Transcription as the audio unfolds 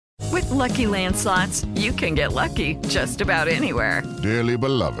Lucky Land Slots, you can get lucky just about anywhere. Dearly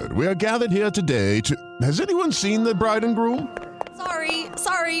beloved, we are gathered here today to... Has anyone seen the bride and groom?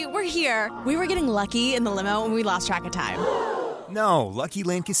 Sorry, we're here. We were getting lucky in the limo and we lost track of time. No, Lucky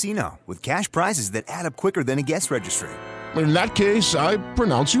Land Casino, with cash prizes that add up quicker than a guest registry. In that case, I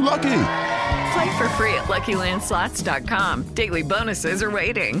pronounce you lucky. Play for free at LuckyLandSlots.com. Daily bonuses are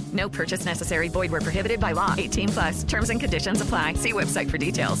waiting. No purchase necessary. Void where prohibited by law. 18+. Terms and conditions apply. See website for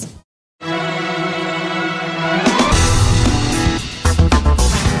details.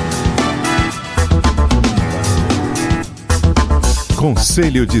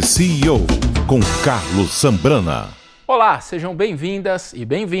 Conselho de CEO, com Carlos Zambrana. Olá, sejam bem-vindas e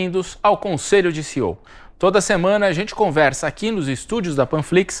bem-vindos ao Conselho de CEO. Toda semana a gente conversa aqui nos estúdios da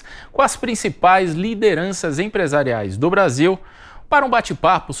Panflix com as principais lideranças empresariais do Brasil para um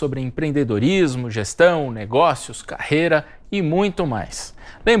bate-papo sobre empreendedorismo, gestão, negócios, carreira e muito mais.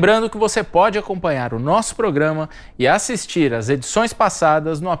 Lembrando que você pode acompanhar o nosso programa e assistir às edições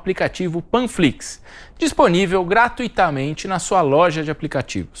passadas no aplicativo Panflix, disponível gratuitamente na sua loja de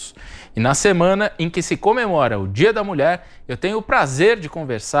aplicativos. E na semana em que se comemora o Dia da Mulher, eu tenho o prazer de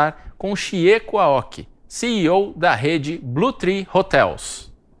conversar com Chieko Aoki, CEO da rede Blue Tree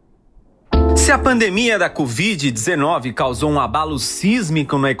Hotels. Se a pandemia da Covid-19 causou um abalo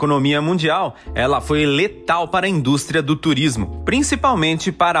sísmico na economia mundial, ela foi letal para a indústria do turismo,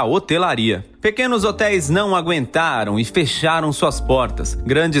 principalmente para a hotelaria. Pequenos hotéis não aguentaram e fecharam suas portas.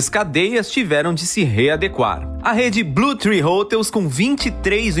 Grandes cadeias tiveram de se readequar. A rede Blue Tree Hotels, com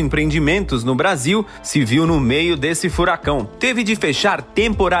 23 empreendimentos no Brasil, se viu no meio desse furacão. Teve de fechar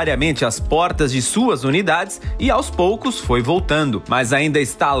temporariamente as portas de suas unidades e aos poucos foi voltando, mas ainda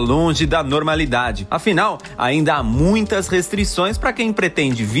está longe da normalidade. Afinal, ainda há muitas restrições para quem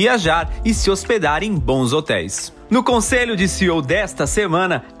pretende viajar e se hospedar em bons hotéis. No Conselho de CEO desta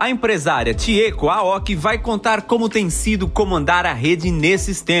semana, a empresária Chieko Aoki vai contar como tem sido comandar a rede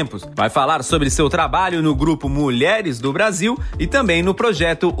nesses tempos. Vai falar sobre seu trabalho no grupo Mulheres do Brasil e também no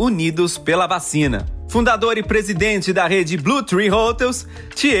projeto Unidos pela Vacina. Fundador e presidente da rede Blue Tree Hotels,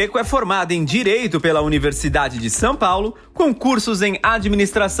 Chieko é formada em Direito pela Universidade de São Paulo, com cursos em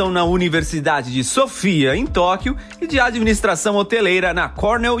Administração na Universidade de Sofia, em Tóquio, e de Administração Hoteleira na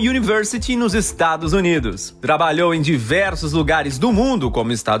Cornell University, nos Estados Unidos. Trabalhou em diversos lugares do mundo,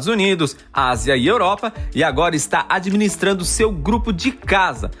 como Estados Unidos, Ásia e Europa, e agora está administrando seu grupo de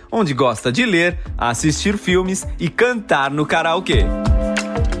casa, onde gosta de ler, assistir filmes e cantar no karaokê.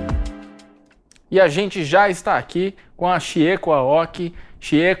 E a gente já está aqui com a Chieko Aoki.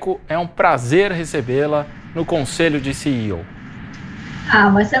 Chieko, é um prazer recebê-la no Conselho de CEO.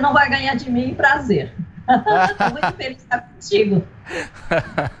 Mas você não vai ganhar de mim prazer. Estou muito feliz de estar contigo.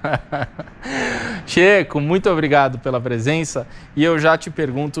 Chieko, muito obrigado pela presença. E eu já te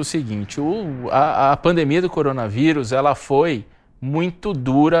pergunto o seguinte, a pandemia do coronavírus, ela foi muito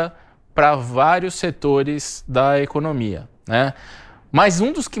dura para vários setores da economia, né? Mas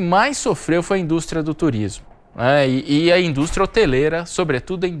um dos que mais sofreu foi a indústria do turismo, né? E a indústria hoteleira,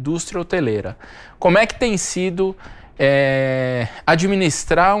 sobretudo a indústria hoteleira. Como é que tem sido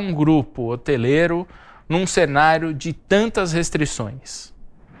administrar um grupo hoteleiro num cenário de tantas restrições?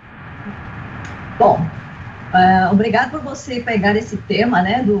 Bom, obrigado por você pegar esse tema,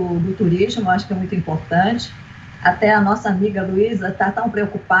 né, do turismo, eu acho que é muito importante. Até a nossa amiga Luísa está tão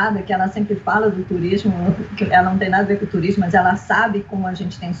preocupada que ela sempre fala do turismo, que ela não tem nada a ver com o turismo, mas ela sabe como a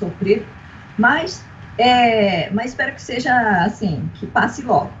gente tem sofrido. Mas espero que seja assim, que passe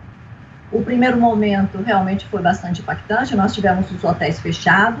logo. O primeiro momento realmente foi bastante impactante, nós tivemos os hotéis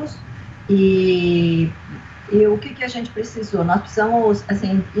fechados e o que a gente precisou? Nós precisamos,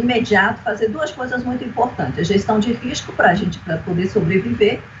 assim, imediato, fazer duas coisas muito importantes. A gestão de risco para poder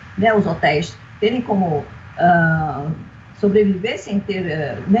sobreviver, né, os hotéis terem como sobreviver sem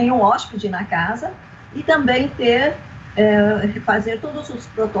ter nenhum hóspede na casa e também fazer todos os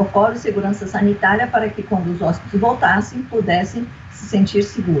protocolos de segurança sanitária para que quando os hóspedes voltassem pudessem se sentir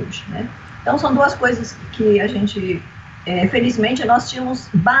seguros, né? Então são duas coisas que a gente, felizmente nós tínhamos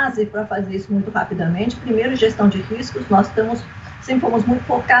base para fazer isso muito rapidamente. Primeiro, gestão de riscos, nós sempre fomos muito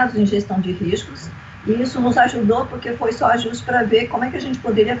focados em gestão de riscos. E isso nos ajudou porque foi só ajuste para ver como é que a gente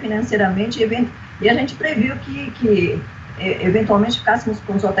poderia financeiramente, e a gente previu que eventualmente ficássemos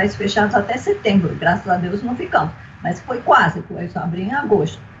com os hotéis fechados até setembro. Graças a Deus não ficamos, mas foi só abrir em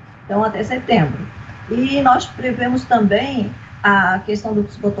agosto, então até setembro. E nós prevemos também a questão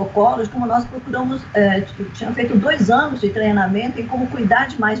dos protocolos, como nós procuramos, tinha feito 2 anos de treinamento em como cuidar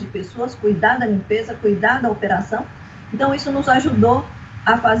de mais de pessoas, cuidar da limpeza, cuidar da operação. Então isso nos ajudou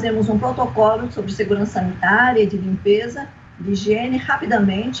a fazermos um protocolo sobre segurança sanitária, de limpeza, de higiene,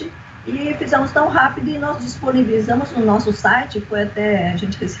 rapidamente, E fizemos tão rápido e nós disponibilizamos no nosso site, a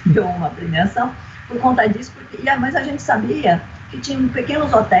gente recebeu uma premiação por conta disso, mas a gente sabia que tinham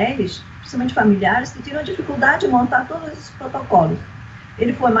pequenos hotéis, principalmente familiares, que tinham dificuldade de montar todos esses protocolos.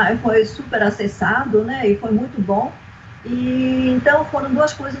 Ele foi super acessado, né, e foi muito bom. E então foram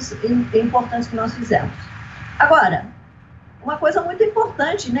duas coisas importantes que nós fizemos. Agora, uma coisa muito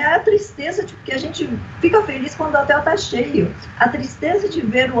importante, né, a tristeza, porque a gente fica feliz quando o hotel está cheio. A tristeza de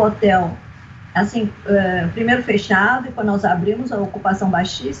ver o hotel, assim, primeiro fechado, e quando nós abrimos, a ocupação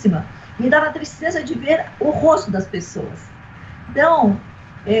baixíssima, me dava tristeza de ver o rosto das pessoas. Então,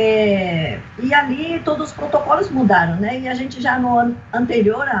 e ali todos os protocolos mudaram, né? E a gente já no ano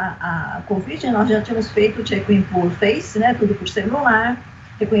anterior à Covid, nós já tínhamos feito o check-in por Face, né? Tudo por celular,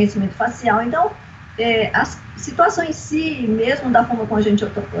 reconhecimento facial. Então, a situação em si, mesmo da forma como a gente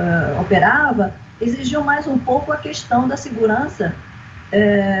operava, exigiu mais um pouco a questão da segurança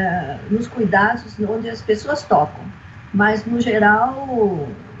nos cuidados onde as pessoas tocam. Mas, no geral,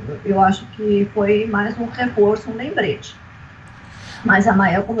 eu acho que foi mais um reforço, um lembrete. Mas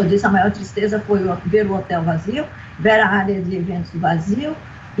como eu disse, a maior tristeza foi ver o hotel vazio, ver a área de eventos vazio,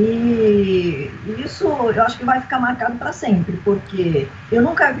 e isso eu acho que vai ficar marcado para sempre, porque eu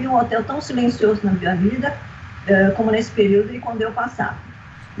nunca vi um hotel tão silencioso na minha vida como nesse período e quando eu passava.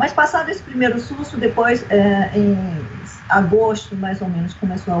 Mas passado esse primeiro susto, depois em agosto mais ou menos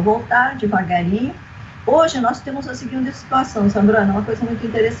começou a voltar devagarinho. Hoje nós temos a seguinte situação, Sambrana, uma coisa muito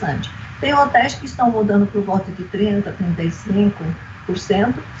interessante. Tem hotéis que estão voltando por volta de 30%,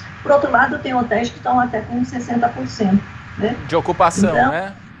 35%. Por outro lado, tem hotéis que estão até com 60%. Né? De ocupação, então,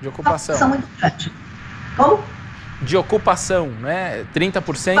 né? De ocupação. São muito grandes. Como? De ocupação, né?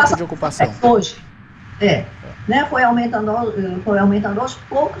 30% de ocupação. Hoje. Né? Foi aumentando aos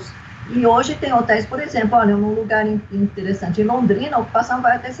poucos. E hoje tem hotéis, por exemplo, olha, num lugar interessante, em Londrina, a ocupação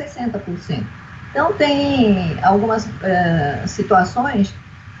vai até 60%. Então, tem algumas situações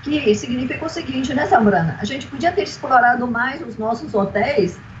que significam o seguinte, né, Sambrana? A gente podia ter explorado mais os nossos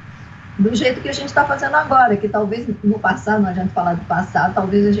hotéis do jeito que a gente está fazendo agora, que talvez no passado, não adianta falar do passado,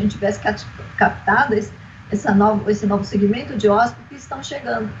 talvez a gente tivesse captado esse novo segmento de hóspedes que estão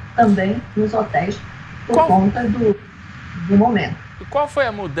chegando também nos hotéis por conta do momento. E qual foi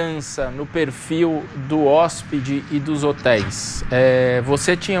a mudança no perfil do hóspede e dos hotéis?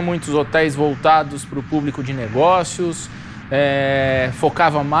 Você tinha muitos hotéis voltados para o público de negócios,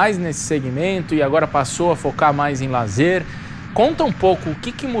 focava mais nesse segmento e agora passou a focar mais em lazer. Conta um pouco o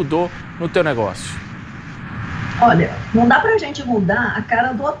que mudou no teu negócio. Olha, não dá para a gente mudar a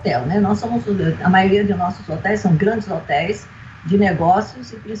cara do hotel, né? A maioria de nossos hotéis são grandes hotéis de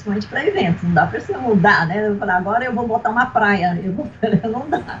negócios e principalmente para eventos. Não dá para você mudar, né? Eu falar, agora eu vou botar uma praia. Não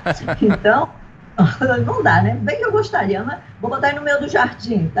dá. Então, não dá, né? Bem que eu gostaria, mas vou botar aí no meio do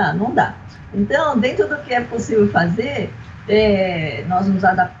jardim, tá? Não dá. Então, dentro do que é possível fazer, nós nos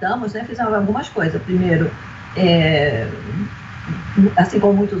adaptamos, né? Fizemos algumas coisas. Primeiro, assim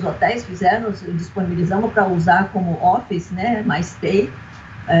como muitos hotéis fizeram, disponibilizamos para usar como office, né? MySpace,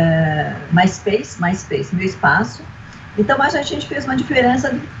 meu espaço. Então, mas a gente fez uma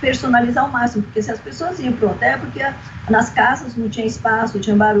diferença de personalizar ao máximo, porque se as pessoas iam para o hotel, porque nas casas não tinha espaço,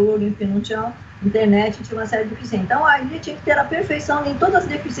 tinha barulho, enfim, não tinha internet, tinha uma série de deficiências. Então, aí tinha que ter a perfeição em todas as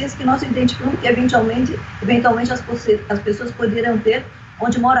deficiências que nós identificamos, que eventualmente as pessoas poderiam ter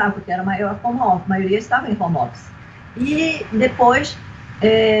onde morar, porque era maior home office, a maioria estava em home office. E depois,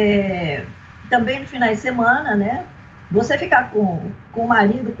 também no final de semana, né? Você ficar com o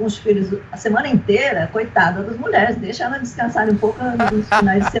marido, com os filhos a semana inteira, coitada das mulheres, deixa elas descansarem um pouco nos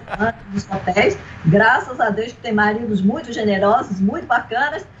finais de semana, nos hotéis. Graças a Deus que tem maridos muito generosos, muito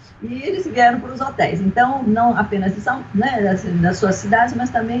bacanas, e eles vieram para os hotéis. Então, não apenas das suas cidades, mas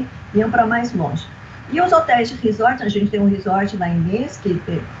também iam para mais longe. E os hotéis de resort, a gente tem um resort lá em Lins,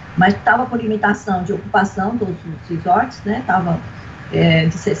 mas estava com limitação de ocupação, todos os resorts, né? Estava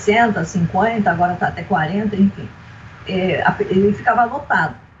de 60, 50, agora está até 40, enfim. Ele ficava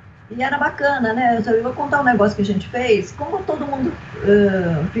lotado. E era bacana, né? Eu vou contar um negócio que a gente fez. Como todo mundo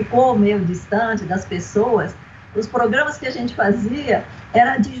ficou meio distante das pessoas, os programas que a gente fazia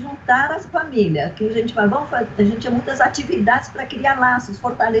era de juntar as famílias. Que a gente tinha muitas atividades para criar laços,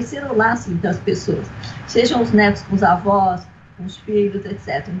 fortalecer o laço entre as pessoas. Sejam os netos com os avós, com os filhos,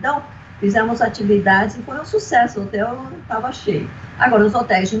 etc. Então, fizemos atividades e foi um sucesso. O hotel estava cheio. Agora, os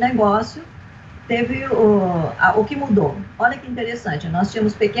hotéis de negócio, teve o que mudou. Olha que interessante, nós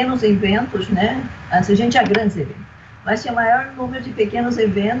tínhamos pequenos eventos, né? Antes a gente tinha grandes eventos, mas tinha maior número de pequenos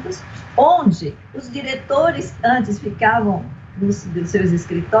eventos, onde os diretores antes ficavam nos seus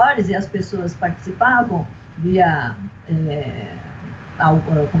escritórios e as pessoas participavam via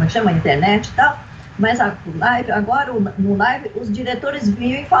como é que chama, internet e tal, mas agora no live os diretores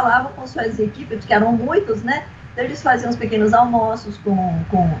vinham e falavam com suas equipes, que eram muitos, né? Então eles faziam os pequenos almoços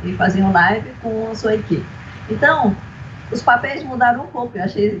e faziam live com a sua equipe. Então, os papéis mudaram um pouco, eu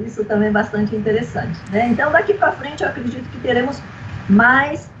achei isso também bastante interessante, né? Então, daqui para frente, eu acredito que teremos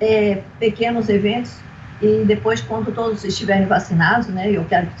mais pequenos eventos, e depois, quando todos estiverem vacinados, né, eu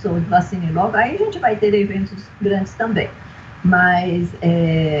quero que todos vacinem logo, aí a gente vai ter eventos grandes também. Mas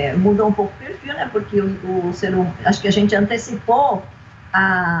mudou um pouco o perfil, né, porque acho que a gente antecipou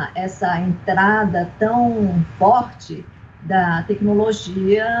essa entrada tão forte da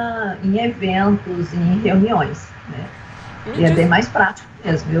tecnologia em eventos, em reuniões, né? E é bem mais prático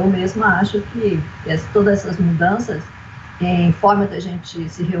mesmo. Eu mesma acho que todas essas mudanças em forma da gente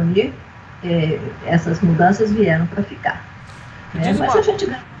se reunir, essas mudanças vieram para ficar. Mas a gente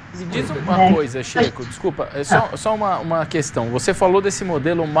ganha. Me diz uma coisa, Checo, desculpa, só uma questão. Você falou desse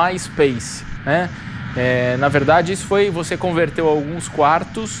modelo MySpace, né? Na verdade, você converteu alguns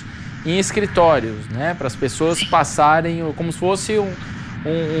quartos em escritórios, né? Para as pessoas passarem, como se fosse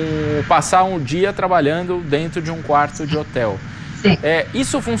passar um dia trabalhando dentro de um quarto de hotel. Sim.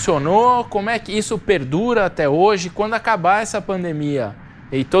 Isso funcionou? Como é que isso perdura até hoje? Quando acabar essa pandemia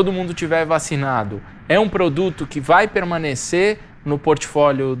e todo mundo tiver vacinado, é um produto que vai permanecer no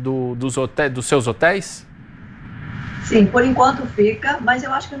portfólio dos seus hotéis? Sim, por enquanto fica, mas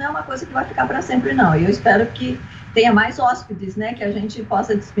eu acho que não é uma coisa que vai ficar para sempre, não. Eu espero que tenha mais hóspedes, né? Que a gente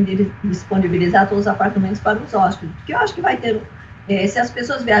possa disponibilizar todos os apartamentos para os hóspedes. Porque eu acho que vai ter... se as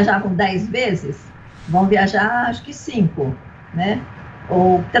pessoas viajavam 10 vezes, vão viajar, acho que 5, né?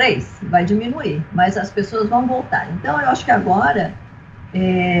 Ou 3, vai diminuir. Mas as pessoas vão voltar. Então, eu acho que agora...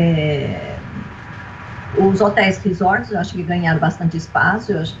 os hotéis resorts, eu acho que ganharam bastante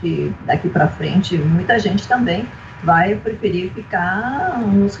espaço. Eu acho que daqui para frente, muita gente também vai preferir ficar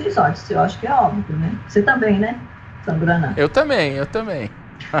nos resorts. Eu acho que é óbvio, né? Você também, né, Sambrana? Eu também.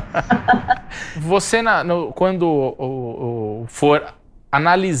 Você, quando for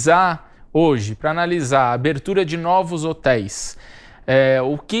analisar hoje, para analisar a abertura de novos hotéis,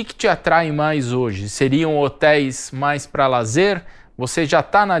 o que te atrai mais hoje? Seriam hotéis mais para lazer? Você já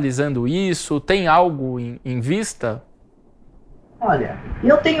está analisando isso? Tem algo em vista? Olha,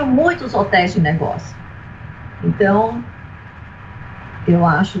 eu tenho muitos hotéis de negócio. Então, eu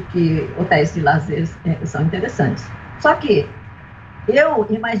acho que hotéis de lazer são interessantes. Só que eu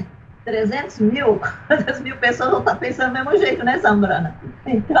e mais 300 mil pessoas vão estar pensando do mesmo jeito, né, Sambrana?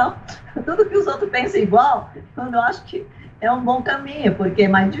 Então, tudo que os outros pensam igual, eu acho que é um bom caminho, porque é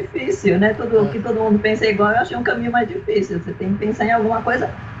mais difícil, né? Tudo que todo mundo pensa igual, eu achei um caminho mais difícil. Você tem que pensar em alguma coisa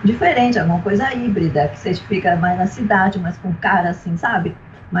diferente, alguma coisa híbrida, que você fica mais na cidade, mas com cara assim, sabe?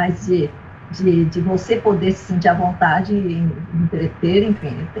 Mais de você poder se sentir à vontade e entreter,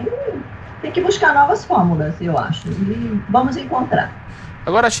 enfim. Tem que buscar novas fórmulas, eu acho, e vamos encontrar.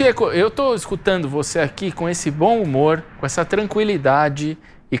 Agora, Checo, eu estou escutando você aqui com esse bom humor, com essa tranquilidade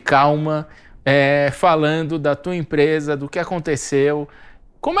e calma, falando da tua empresa, do que aconteceu.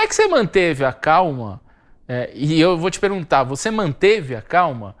 Como é que você manteve a calma? E eu vou te perguntar, você manteve a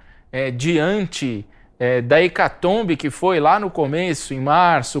calma diante da hecatombe que foi lá no começo, em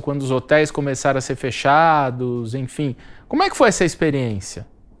março, quando os hotéis começaram a ser fechados, enfim. Como é que foi essa experiência?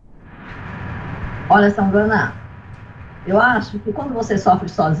 Olha, Sambrana, eu acho que quando você sofre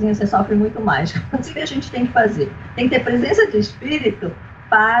sozinho, você sofre muito mais. O que a gente tem que fazer? Tem que ter presença de espírito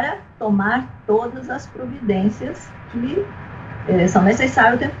para tomar todas as providências que são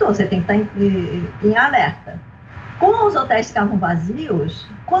necessárias o tempo todo. Você tem que estar em alerta. Como os hotéis ficavam vazios,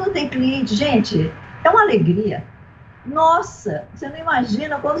 quando tem cliente, gente, é uma alegria. Nossa, você não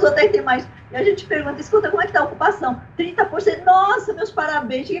imagina quando os hotéis têm mais... E a gente pergunta, escuta, como é que está a ocupação? 30%, nossa, meus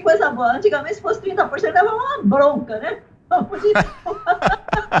parabéns, que coisa boa. Antigamente, se fosse 30%, dava uma bronca, né? As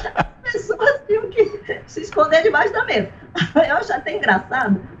pessoas tinham que se esconder debaixo da mesa. Eu acho até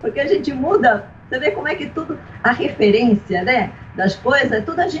engraçado, porque a gente muda, você vê como é que tudo, a referência, né, das coisas, é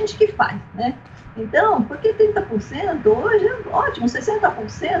tudo a gente que faz, né? Então, porque 30% hoje é ótimo,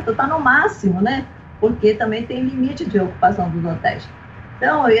 60% está no máximo, né? Porque também tem limite de ocupação dos hotéis.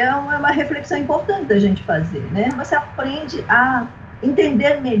 Então, é uma reflexão importante da gente fazer, né? Você aprende a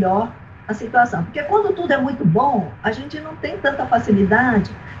entender melhor a situação. Porque quando tudo é muito bom, a gente não tem tanta facilidade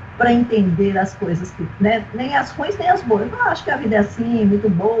para entender as coisas, né? Nem as ruins, nem as boas. Eu acho que a vida é assim, muito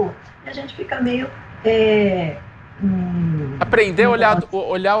boa, e a gente fica meio... Aprender a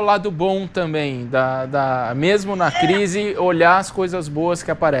olhar o lado bom também, mesmo na crise, olhar as coisas boas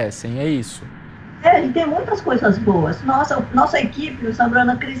que aparecem, é isso? E tem muitas coisas boas. Nossa equipe, o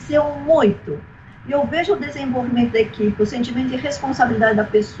Sambrana, cresceu muito. E eu vejo o desenvolvimento da equipe, o sentimento de responsabilidade da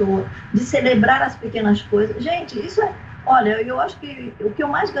pessoa, de celebrar as pequenas coisas. Gente, isso é... Olha, eu acho que o que eu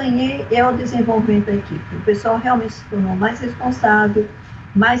mais ganhei é o desenvolvimento da equipe. O pessoal realmente se tornou mais responsável,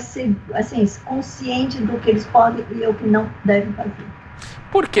 mais assim, consciente do que eles podem e o que não devem fazer.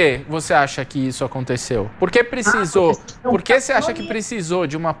 Por que você acha que isso aconteceu? Por que precisou? Por que você acha que precisou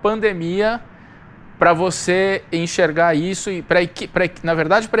de uma pandemia para você enxergar isso e na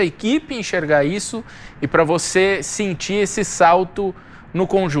verdade para a equipe enxergar isso e para você sentir esse salto no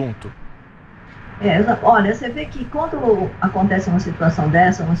conjunto? Olha, você vê que quando acontece uma situação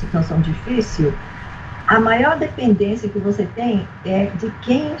dessa, uma situação difícil, a maior dependência que você tem é de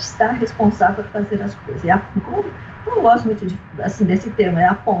quem está responsável por fazer as coisas. Eu gosto muito desse termo, é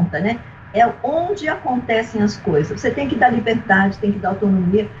a ponta, né? É onde acontecem as coisas. Você tem que dar liberdade, tem que dar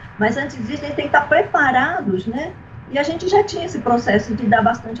autonomia, mas antes disso, a gente tem que estar preparados, né? E a gente já tinha esse processo de dar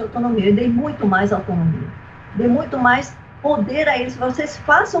bastante autonomia. Eu dei muito mais autonomia, dei muito mais poder a eles. Vocês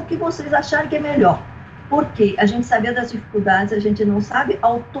façam o que vocês acharem que é melhor. Porque a gente sabia das dificuldades, a gente não sabe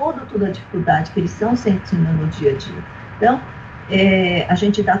ao todo toda a dificuldade que eles estão sentindo no dia a dia. Então, a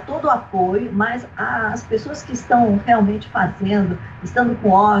gente dá todo o apoio, mas as pessoas que estão realmente fazendo, estando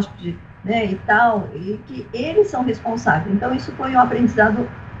com hóspede, né, e tal, e que eles são responsáveis. Então, isso foi um aprendizado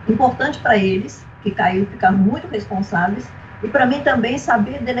importante para eles, que ficaram muito responsáveis, e para mim também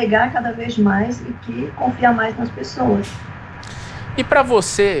saber delegar cada vez mais e que confiar mais nas pessoas. E para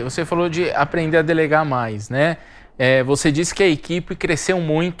você falou de aprender a delegar mais, né? Você disse que a equipe cresceu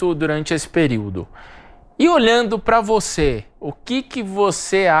muito durante esse período. E olhando para você, o que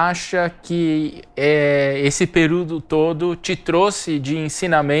você acha que esse período todo te trouxe de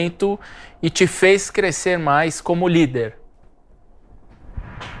ensinamento e te fez crescer mais como líder?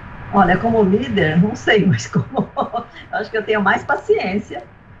 Olha, como líder, não sei, mas eu acho que eu tenho mais paciência.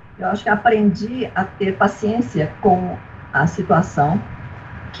 Eu acho que aprendi a ter paciência com a situação,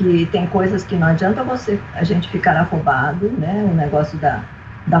 que tem coisas que não adianta a gente ficar afobado, né? O negócio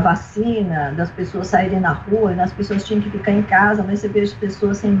da vacina, das pessoas saírem na rua, e as pessoas tinham que ficar em casa, mas você vê as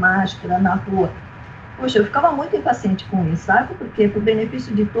pessoas sem máscara na rua. Poxa, eu ficava muito impaciente com isso, sabe? Porque para o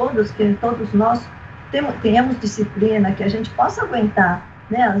benefício de todos, que todos nós tenhamos disciplina, que a gente possa aguentar,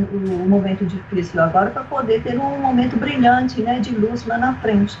 né, o momento difícil agora para poder ter um momento brilhante, né, de luz lá na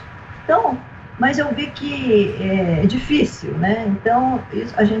frente. Então, mas eu vi que é difícil, né? Então,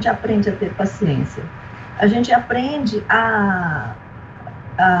 isso, a gente aprende a ter paciência. A gente aprende a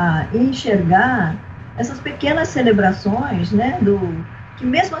enxergar essas pequenas celebrações, né? Que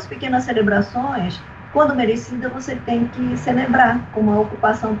mesmo as pequenas celebrações, quando merecida, você tem que celebrar com uma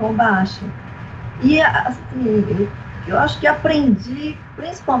ocupação tão baixa. E, assim, eu acho que aprendi,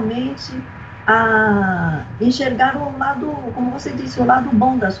 principalmente, a enxergar o lado, como você disse, o lado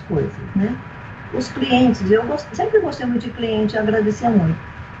bom das coisas, né? Os clientes, sempre gostei muito de cliente, agradecia muito.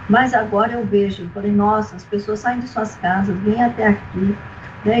 Mas agora eu vejo, falei, nossa, as pessoas saem de suas casas, vêm até aqui,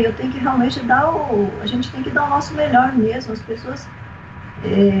 né? Eu tenho que realmente a gente tem que dar o nosso melhor mesmo. As pessoas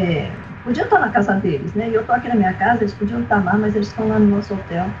podiam estar na casa deles, né? E eu estou aqui na minha casa, eles podiam estar lá, mas eles estão lá no nosso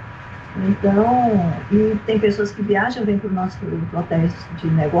hotel. Então, e tem pessoas que viajam, vêm para os nossos hotéis de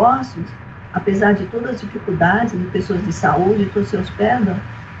negócios, apesar de todas as dificuldades, de pessoas de saúde, todos se hospedam.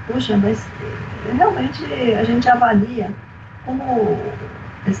 Puxa, mas realmente a gente avalia como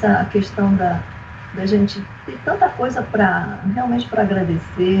essa questão da gente ter tanta coisa realmente para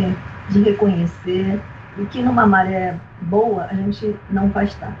agradecer, de reconhecer, e que numa maré boa a gente não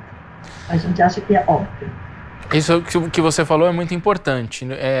faz tanto. A gente acha que é óbvio. Isso que você falou é muito importante.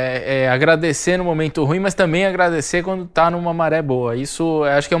 Agradecer no momento ruim, mas também agradecer quando está numa maré boa. Isso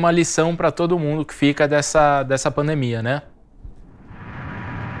acho que é uma lição para todo mundo que fica dessa pandemia, né?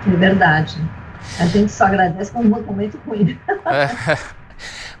 É verdade. A gente só agradece quando é um momento ruim.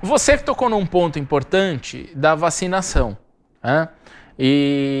 Você tocou num ponto importante da vacinação, né?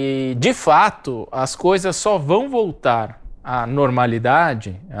 E, de fato, as coisas só vão voltar à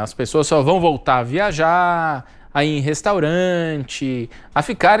normalidade, as pessoas só vão voltar a viajar, a ir em restaurante, a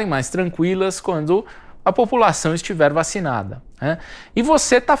ficarem mais tranquilas quando a população estiver vacinada, né? E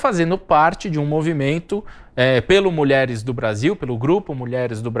você está fazendo parte de um movimento pelo Mulheres do Brasil, pelo Grupo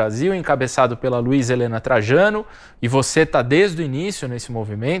Mulheres do Brasil, encabeçado pela Luísa Helena Trajano, e você está desde o início nesse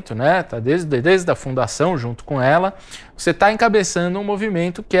movimento, né? Está desde a fundação junto com ela. Você está encabeçando um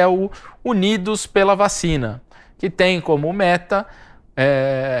movimento que é o Unidos pela Vacina, que tem como meta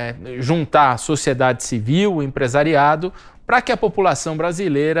juntar a sociedade civil, o empresariado, para que a população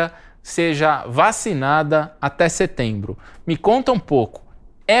brasileira seja vacinada até setembro. Me conta um pouco,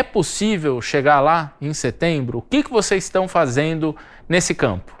 é possível chegar lá em setembro? O que vocês estão fazendo nesse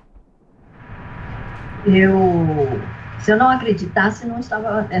campo? se eu não acreditasse, não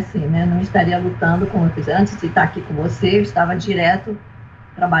estava assim, né? Não estaria lutando como eu fiz. Antes de estar aqui com você, eu estava direto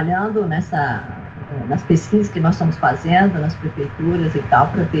trabalhando nas pesquisas que nós estamos fazendo, nas prefeituras e tal,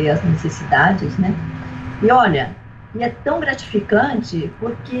 para ver as necessidades, né? E olha, e é tão gratificante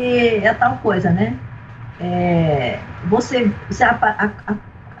porque é tal coisa, né? Você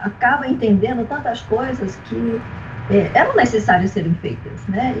acaba entendendo tantas coisas que eram necessárias serem feitas,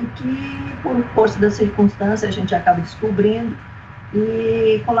 né? E que, por força das circunstâncias, a gente acaba descobrindo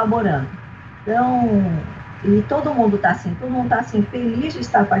e colaborando. Então, e todo mundo está assim, feliz de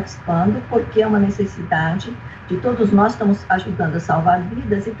estar participando, porque é uma necessidade de todos nós, estamos ajudando a salvar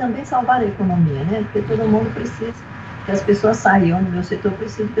vidas e também salvar a economia, né? Porque todo mundo precisa que as pessoas saiam, no meu setor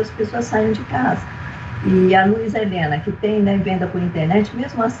precisa que as pessoas saiam de casa. E a Luísa Helena, que tem, né, venda por internet,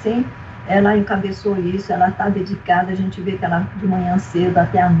 mesmo assim, ela encabeçou isso, ela está dedicada, a gente vê que ela de manhã cedo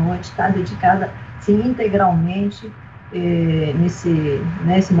até à noite está dedicada, sim, integralmente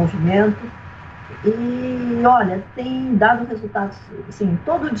nesse movimento. E, olha, tem dado resultados, assim,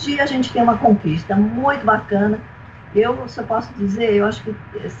 todo dia a gente tem uma conquista muito bacana. Se eu posso dizer, eu acho que,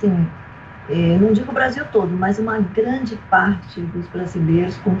 assim, não digo o Brasil todo, mas uma grande parte dos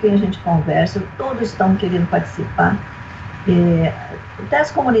brasileiros com quem a gente conversa, todos estão querendo participar. Até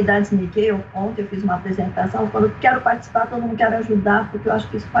as comunidades Nikkei, ontem eu fiz uma apresentação falando que quero participar, todo mundo quer ajudar, porque eu acho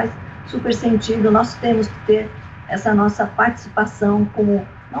que isso faz super sentido. Nós temos que ter essa nossa participação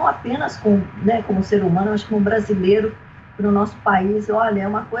não apenas como ser humano, mas como brasileiro para o nosso país. Olha, é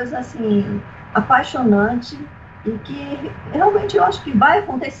uma coisa assim apaixonante e que realmente eu acho que vai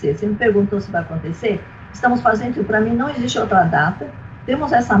acontecer. Você me perguntou se vai acontecer, estamos fazendo, para mim não existe outra data,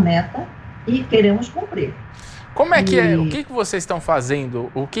 temos essa meta e queremos cumprir. Como é que o que vocês estão fazendo?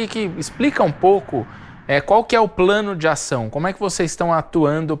 Explica um pouco qual que é o plano de ação, como é que vocês estão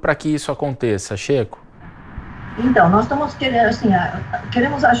atuando para que isso aconteça, Checo? Então, nós estamos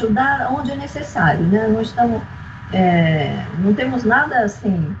queremos ajudar onde é necessário, né? Não temos nada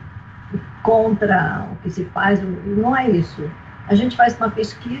assim contra o que se faz, não é isso. A gente faz uma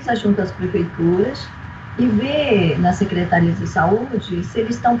pesquisa junto às prefeituras e vê nas secretarias de saúde se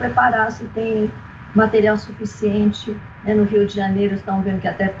eles estão preparados, se tem material suficiente, né? No Rio de Janeiro estão vendo que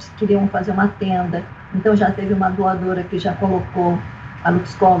até queriam fazer uma tenda, então já teve uma doadora que já colocou, a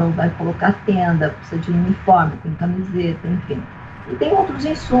Lux Color vai colocar tenda, precisa de uniforme, tem camiseta, enfim. E tem outros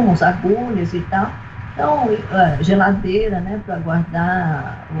insumos, agulhas e tal. Então, geladeira, né, para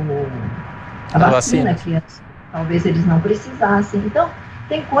guardar a vacina, que talvez eles não precisassem. Então,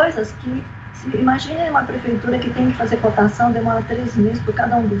 tem coisas que, imagine uma prefeitura que tem que fazer cotação, demora 3 meses, por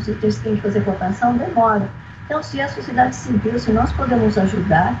cada um dos itens que tem que fazer cotação, demora. Então, se a sociedade civil, se nós podemos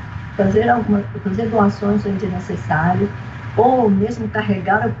ajudar, fazer doações onde é necessário, ou mesmo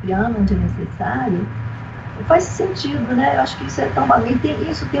carregar o piano onde é necessário, faz sentido, né? Eu acho que isso é tão bacana. E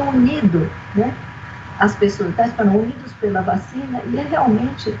isso tem unido, né, as pessoas, está ficando unidos pela vacina, e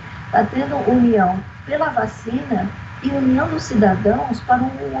realmente está tendo união pela vacina e união dos cidadãos para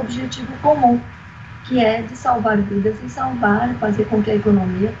um objetivo comum, que é de salvar vidas e fazer com que a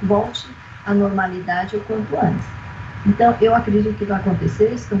economia volte à normalidade o quanto antes. Então, eu acredito que vai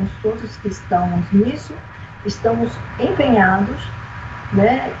acontecer, estamos todos que estamos nisso, estamos empenhados,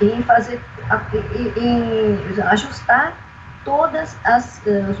 né, em ajustar todos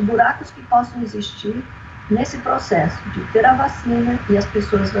os buracos que possam existir nesse processo de ter a vacina e as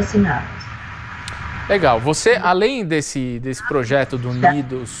pessoas vacinadas. Legal. Você, além desse projeto do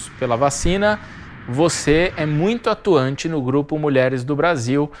Unidos pela Vacina, você é muito atuante no Grupo Mulheres do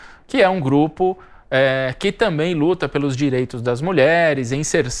Brasil, que é um grupo que também luta pelos direitos das mulheres, a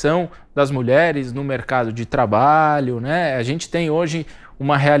inserção das mulheres no mercado de trabalho, né? A gente tem hoje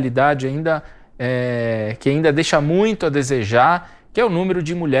uma realidade ainda que ainda deixa muito a desejar, que é o número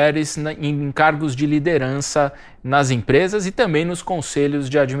de mulheres em cargos de liderança nas empresas e também nos conselhos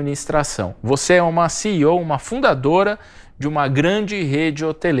de administração. Você é uma CEO, uma fundadora de uma grande rede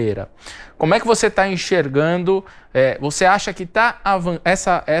hoteleira. Como é que você está enxergando? Você acha que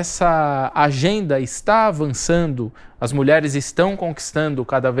essa agenda está avançando? As mulheres estão conquistando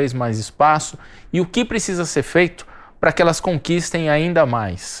cada vez mais espaço? E o que precisa ser feito para que elas conquistem ainda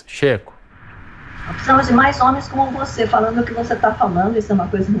mais? Checo. Precisamos de mais homens como você, falando o que você está falando, isso é uma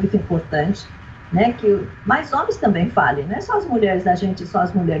coisa muito importante, né? Que mais homens também falem, não é só as mulheres, só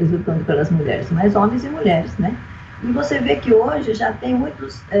as mulheres lutando pelas mulheres, mas homens e mulheres, né? E você vê que hoje já tem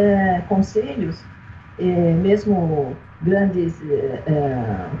muitos conselhos, mesmo grandes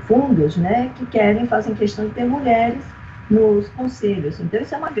fundos, né, que fazem questão de ter mulheres nos conselhos. Então,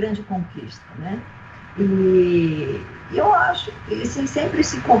 isso é uma grande conquista, né? E eu acho que sempre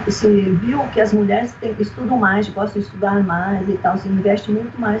se viu que as mulheres estudam mais, gostam de estudar mais e tal, se investe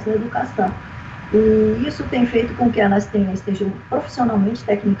muito mais na educação. E isso tem feito com que elas estejam profissionalmente,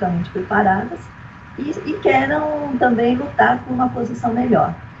 tecnicamente preparadas e queiram também lutar por uma posição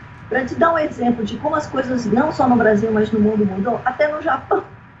melhor. Para te dar um exemplo de como as coisas, não só no Brasil, mas no mundo mudou, até no Japão,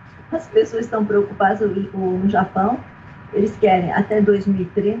 as pessoas estão preocupadas. No Japão, eles querem até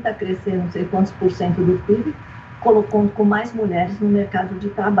 2030 crescer não sei quantos % do PIB, colocando com mais mulheres no mercado de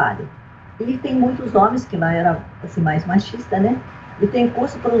trabalho. E tem muitos homens, que lá era assim, mais machista, né? E tem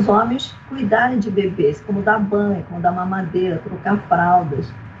curso para os homens cuidarem de bebês, como dar banho, como dar mamadeira, trocar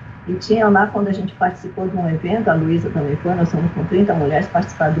fraldas. E tinha lá, quando a gente participou de um evento, a Luísa também foi, nós fomos com 30 mulheres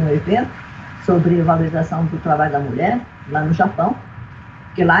participar de um evento sobre valorização do trabalho da mulher, lá no Japão,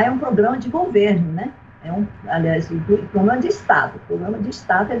 porque lá é um programa de governo, né? Aliás, programa de Estado. O programa de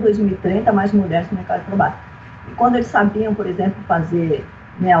Estado é 2030, mais mulheres no mercado de trabalho. E quando eles sabiam, por exemplo, fazer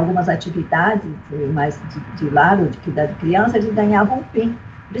algumas atividades mais de lar ou de cuidar de criança, eles ganhavam um PIN.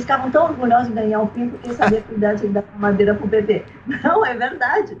 Eles ficavam tão orgulhosos de ganhar um PIN porque sabiam cuidar de dar madeira para o bebê. Não, é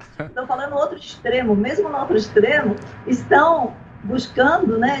verdade. Estou falando no outro extremo. Mesmo no outro extremo, estão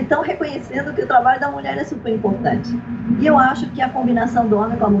buscando, estão reconhecendo que o trabalho da mulher é super importante. E eu acho que a combinação do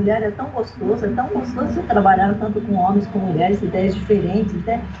homem com a mulher é tão gostoso de trabalhar tanto com homens, com mulheres, ideias diferentes,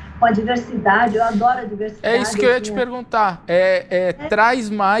 né? Com a diversidade, eu adoro a diversidade. É isso que eu ia te perguntar. Traz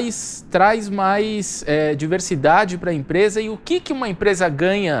mais diversidade para a empresa, e o que uma empresa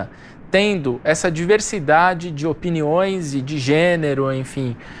ganha tendo essa diversidade de opiniões e de gênero,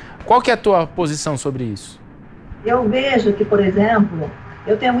 enfim. Qual que é a tua posição sobre isso? Eu vejo que, por exemplo,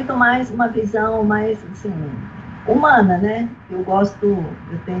 eu tenho muito mais uma visão mais, assim, humana, né? Eu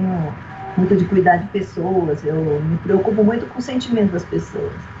tenho muito de cuidar de pessoas, eu me preocupo muito com o sentimento das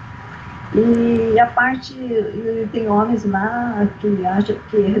pessoas. E a parte, tem homens lá que acham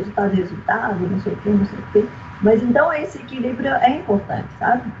que resultado é resultado, não sei o quê. Mas então esse equilíbrio é importante,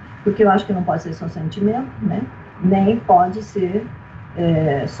 sabe? Porque eu acho que não pode ser só sentimento, né? Nem pode ser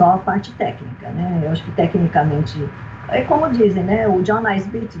só a parte técnica, né? Eu acho que tecnicamente, é como dizem, né? O John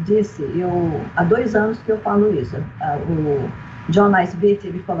Naisbitt disse, há 2 anos que eu falo isso, o John Naisbitt,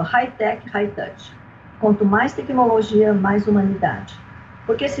 ele falou high tech, high touch. Quanto mais tecnologia, mais humanidade.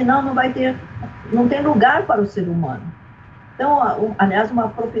 Porque senão não tem lugar para o ser humano. Então, aliás, uma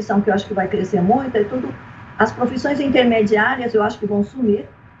profissão que eu acho que vai crescer muito as profissões intermediárias eu acho que vão sumir,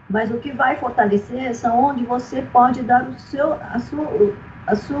 mas o que vai fortalecer são onde você pode dar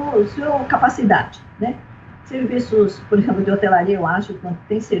a sua capacidade, né? Serviços, por exemplo, de hotelaria, eu acho que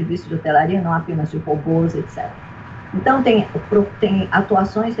tem serviço de hotelaria, não apenas de robôs, etc. Então, tem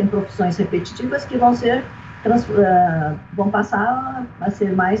atuações, tem profissões repetitivas que vão passar a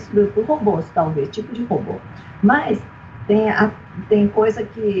ser mais por robôs, talvez, tipo de robô. Mas tem coisa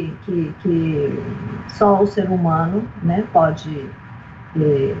que só o ser humano, né, pode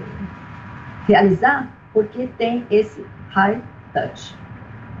realizar, porque tem esse high touch,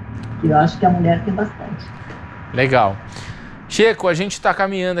 que eu acho que a mulher tem bastante. Legal. Checo, a gente está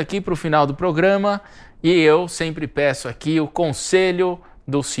caminhando aqui para o final do programa e eu sempre peço aqui o conselho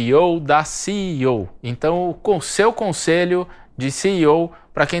do CEO, da CEO. Então, o seu conselho de CEO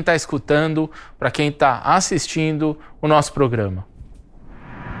para quem está escutando, para quem está assistindo o nosso programa.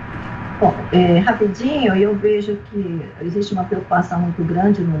 Bom, rapidinho, eu vejo que existe uma preocupação muito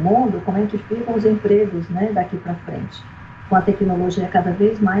grande no mundo, como é que ficam os empregos, né, daqui para frente, com a tecnologia cada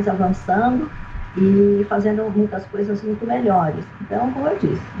vez mais avançando e fazendo muitas coisas muito melhores. Então, como eu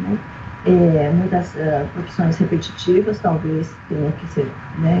disse, né, muitas profissões repetitivas talvez tenham que ser,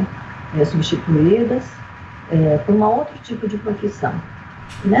 né, substituídas por um outro tipo de profissão.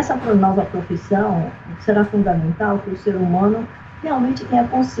 E nessa nova profissão, será fundamental que o ser humano realmente tenha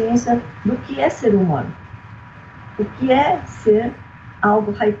consciência do que é ser humano, o que é ser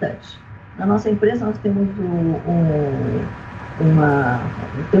algo high touch. Na nossa empresa nós temos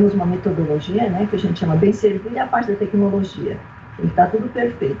uma metodologia, né, que a gente chama bem servir, e a parte da tecnologia. Está tudo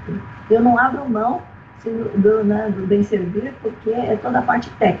perfeito. Eu não abro mão do bem servir, porque é toda a parte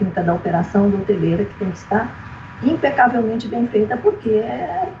técnica da operação do hoteleiro que tem que estar impecavelmente bem feita, porque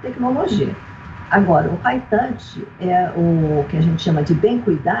é tecnologia. Agora, o high touch é o que a gente chama de bem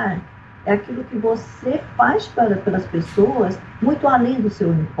cuidar, é aquilo que você faz pelas pessoas muito além do seu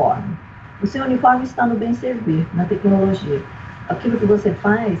uniforme. O seu uniforme está no bem servir, na tecnologia. Aquilo que você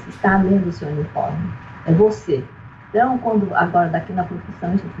faz está além do seu uniforme, é você. Então, agora daqui na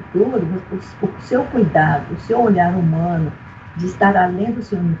profissão do futuro, o seu cuidado, o seu olhar humano, de estar além do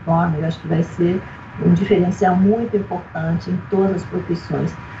seu uniforme, eu acho que vai ser um diferencial muito importante em todas as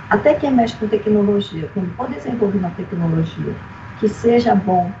profissões. Até quem mexe com tecnologia, quando for desenvolver uma tecnologia que seja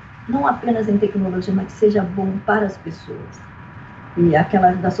bom, não apenas em tecnologia, mas que seja bom para as pessoas. E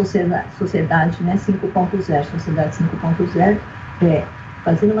aquela da sociedade, né, 5.0, sociedade 5.0 é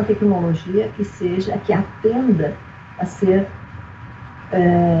fazer uma tecnologia que atenda a ser,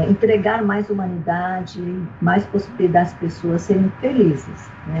 entregar mais humanidade, mais possibilidades das pessoas serem felizes,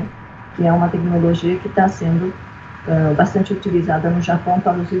 né? Que é uma tecnologia que está sendo bastante utilizada no Japão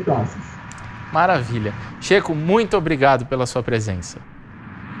para os idosos. Maravilha. Checo, muito obrigado pela sua presença.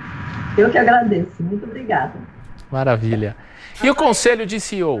 Eu que agradeço. Muito obrigada. Maravilha. E o Conselho de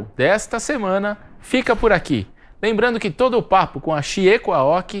CEO desta semana fica por aqui. Lembrando que todo o papo com a Chieko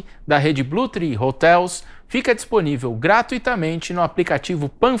Aoki, da rede Blue Tree Hotels, fica disponível gratuitamente no aplicativo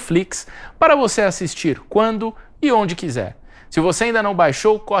Panflix para você assistir quando e onde quiser. Se você ainda não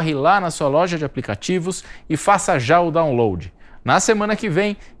baixou, corre lá na sua loja de aplicativos e faça já o download. Na semana que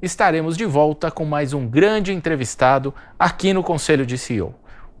vem, estaremos de volta com mais um grande entrevistado aqui no Conselho de CEO.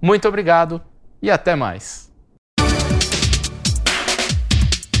 Muito obrigado e até mais.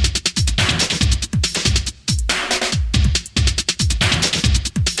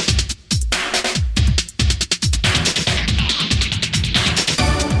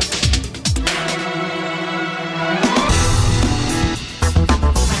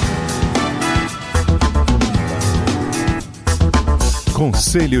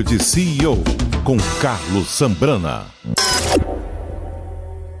 Conselho de CEO, com Carlos Zambrana.